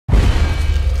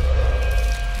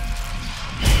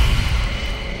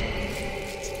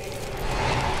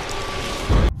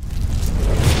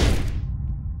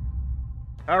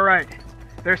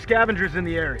There are scavengers in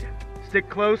the area. Stick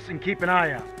close and keep an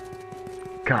eye out.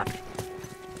 Copy.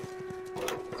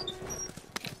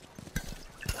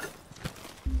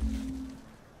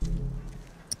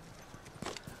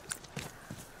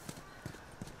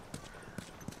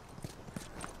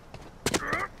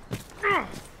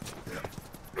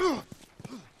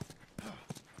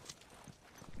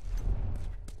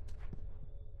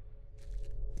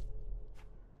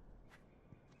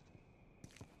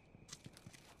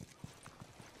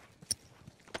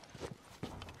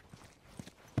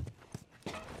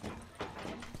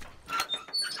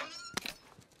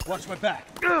 Watch my back.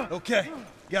 Okay,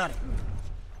 got it.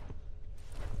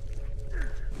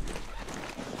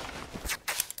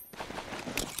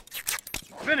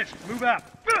 Finished. Move out.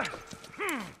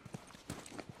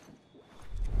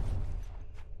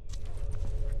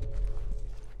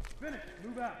 Finished.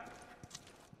 Move out.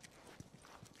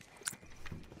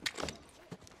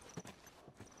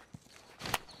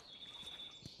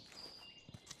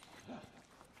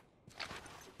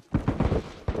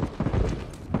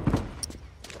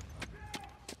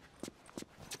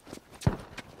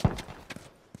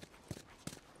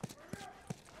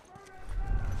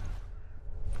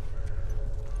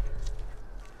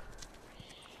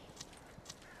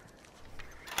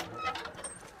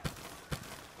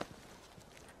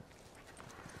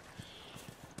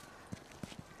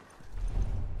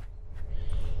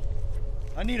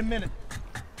 I need a minute.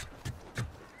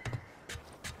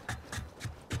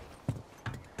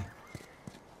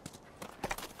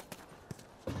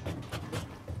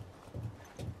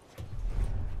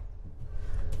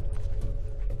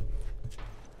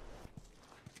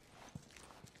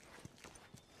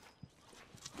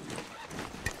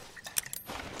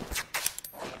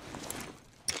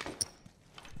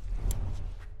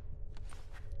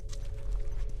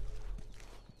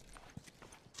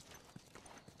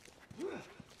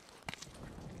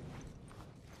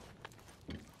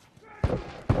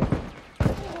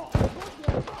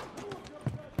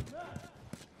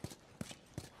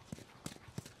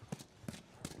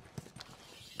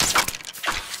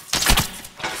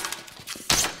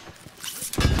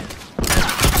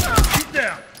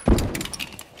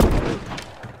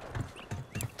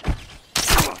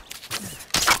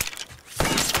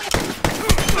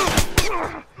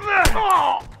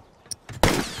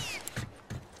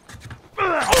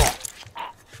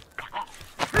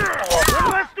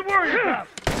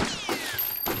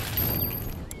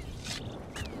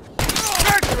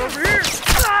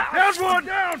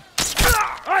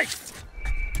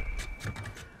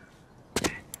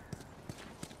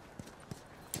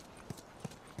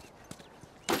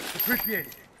 Appreciate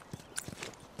it.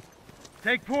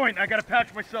 Take point. I gotta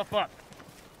patch myself up.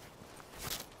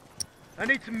 I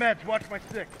need some meds. Watch my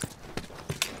six.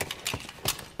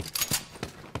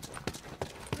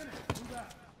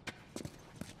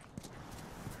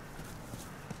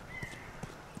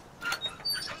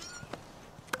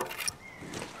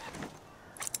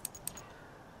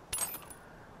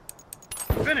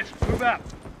 Finished. Move out.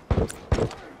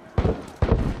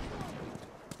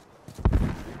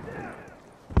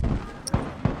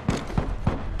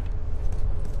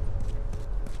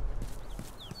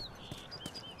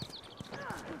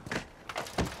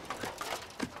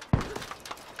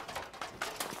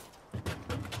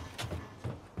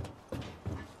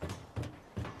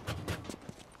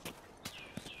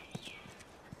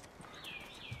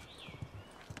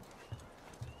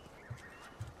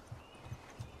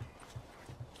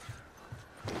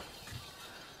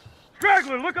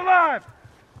 Straggler, look alive!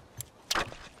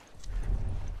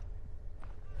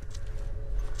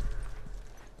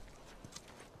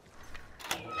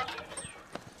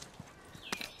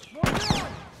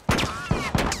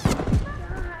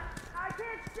 I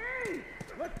can't see!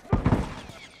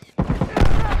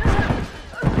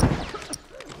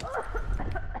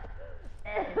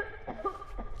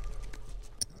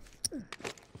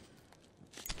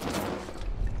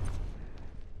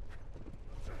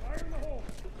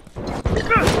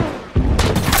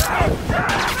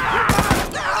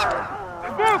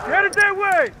 Headed that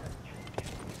way!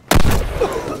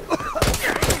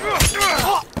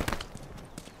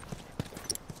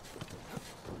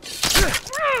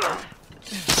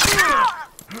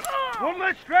 One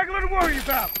less straggler to worry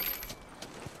about.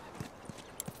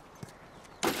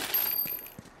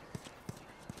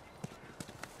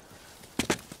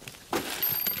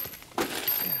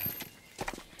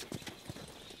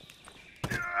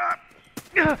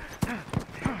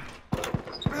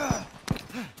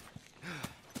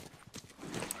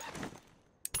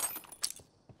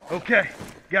 Okay,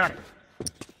 got it.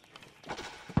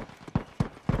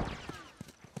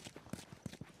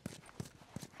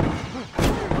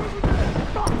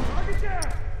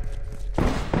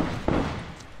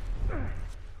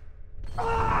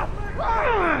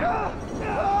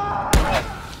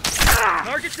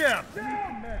 down! I need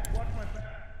some meds. Watch my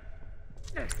back.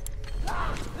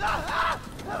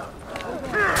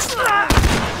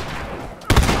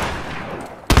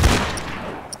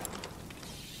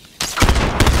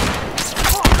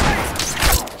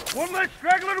 One less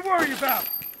straggler to worry about.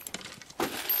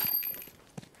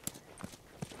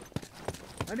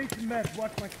 I need some meds.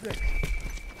 Watch my six.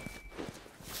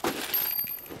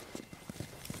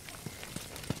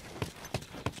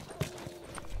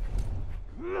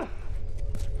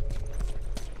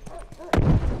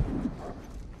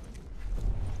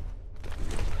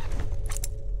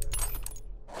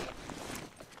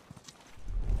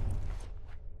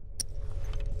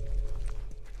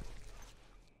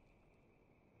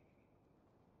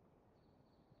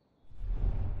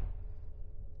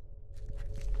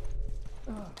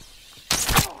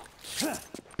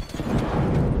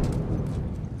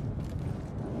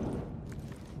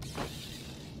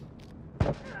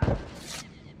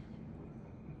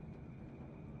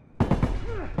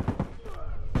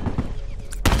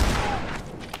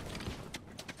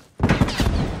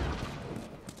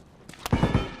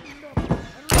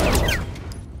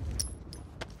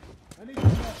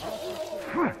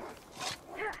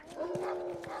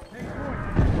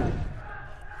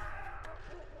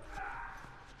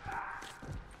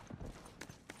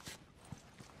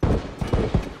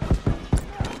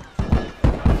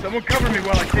 Someone cover me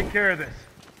while I take care of this.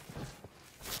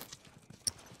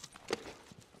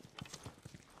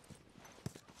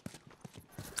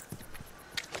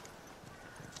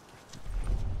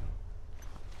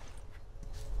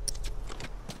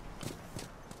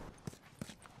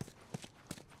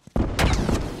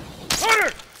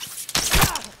 Hunter!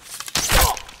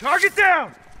 Target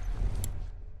down!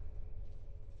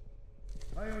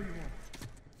 I owe you one.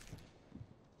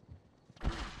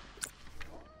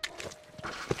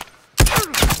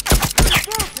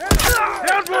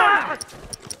 Down one!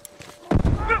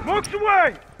 Smokes away!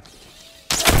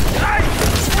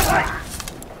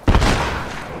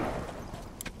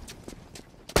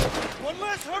 One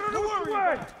less hunter to worry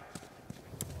about!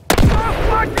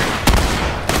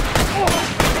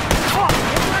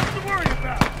 One less to worry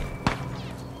about!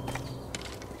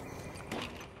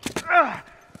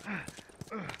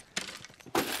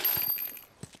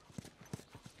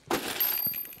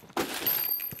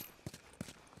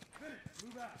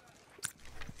 Move out.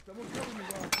 Someone cover me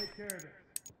while I take care of this.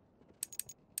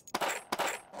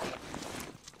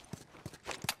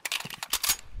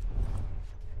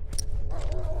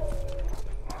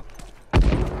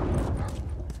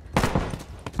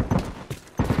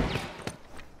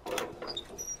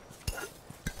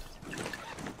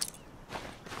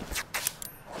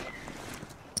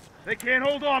 They can't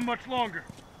hold on much longer.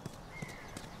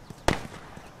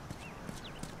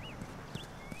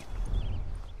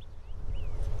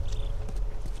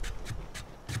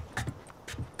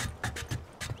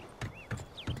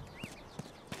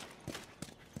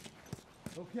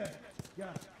 Okay,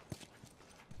 got it.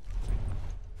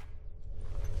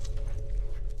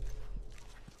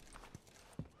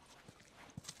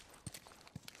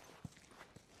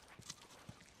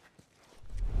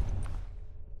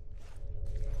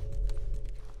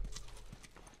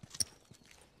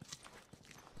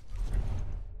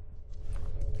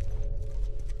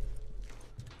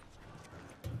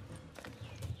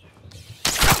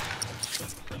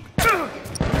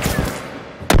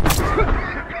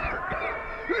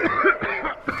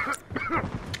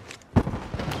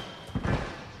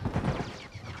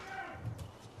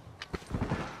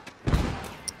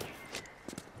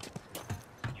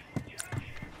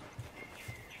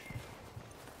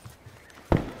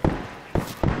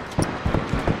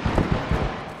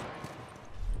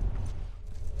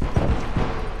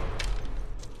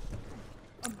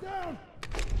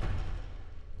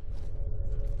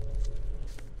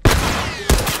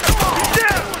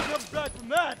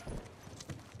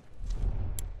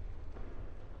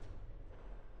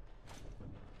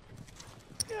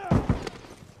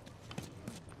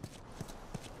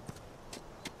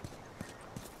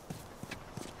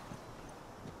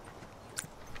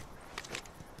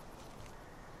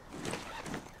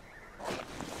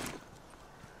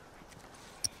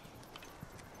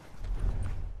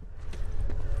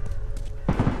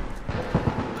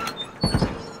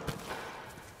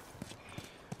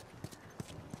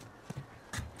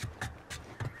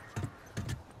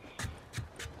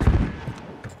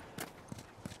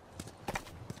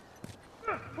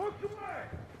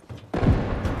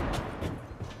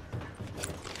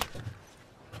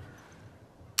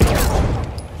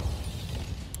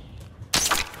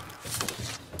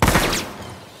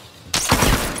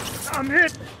 I'm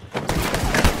hit!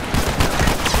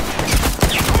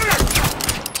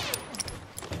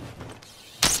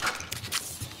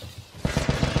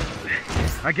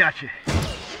 I got you.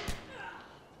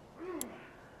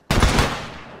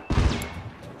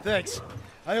 Thanks.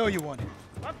 I owe you one.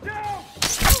 I'm down!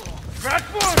 Crash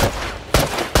one!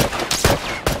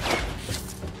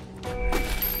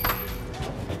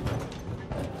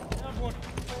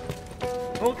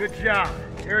 Oh, good job.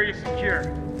 Area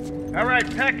secure. All right,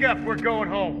 pack up. We're going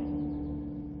home.